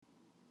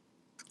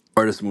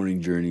Artist Morning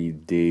Journey,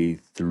 day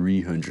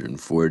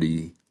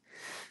 340.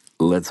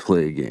 Let's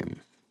play a game.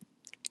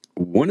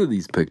 One of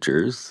these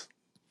pictures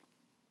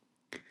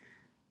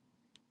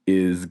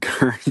is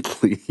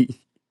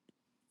currently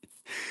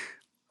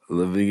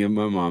living in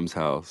my mom's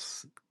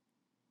house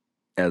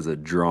as a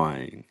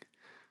drawing.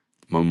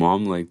 My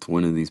mom liked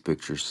one of these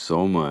pictures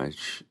so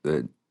much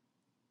that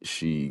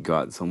she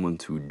got someone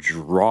to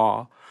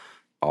draw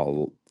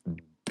a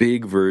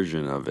big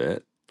version of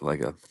it,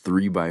 like a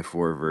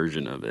 3x4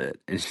 version of it,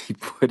 and she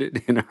put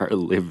it in our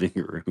living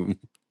room.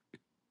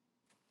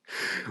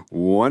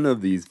 One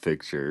of these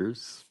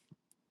pictures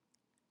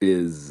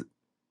is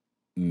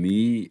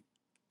me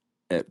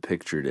at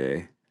picture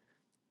day,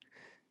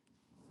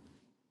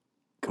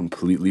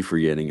 completely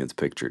forgetting it's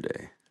picture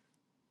day.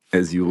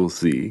 As you will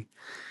see,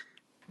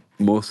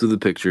 most of the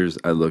pictures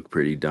I look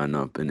pretty done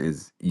up, and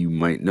as you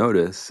might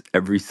notice,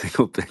 every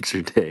single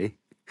picture day,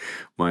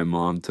 my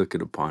mom took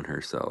it upon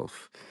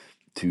herself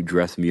to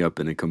dress me up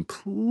in a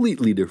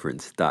completely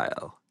different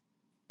style.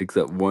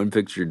 Except one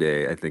picture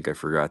day, I think I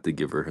forgot to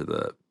give her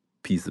the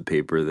piece of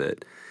paper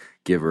that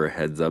give her a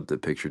heads up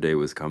that picture day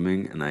was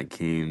coming, and I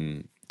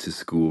came to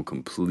school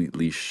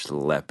completely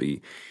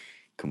schleppy,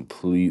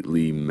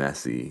 completely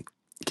messy.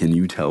 Can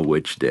you tell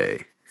which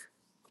day?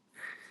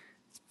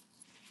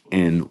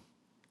 And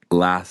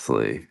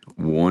lastly,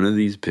 one of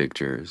these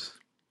pictures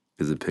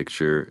is a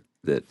picture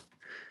that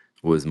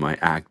was my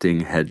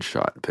acting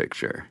headshot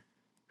picture.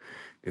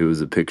 It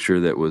was a picture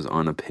that was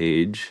on a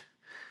page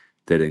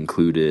that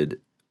included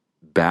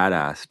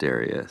badass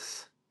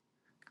Darius,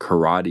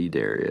 karate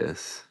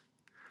Darius,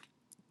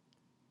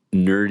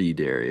 nerdy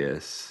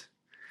Darius,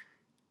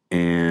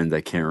 and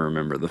I can't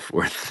remember the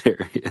fourth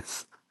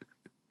Darius.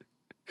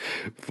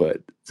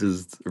 But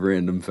just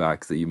random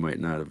facts that you might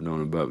not have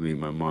known about me.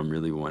 My mom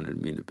really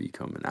wanted me to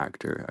become an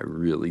actor. I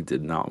really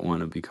did not want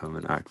to become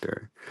an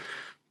actor.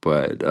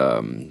 But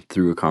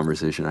through a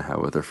conversation I had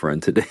with a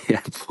friend today,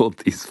 I pulled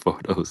these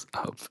photos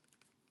up.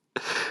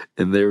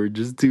 And they were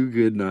just too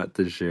good not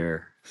to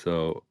share.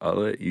 So I'll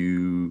let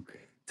you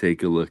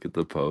take a look at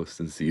the post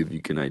and see if you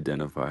can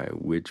identify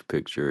which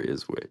picture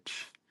is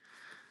which.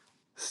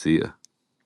 See ya.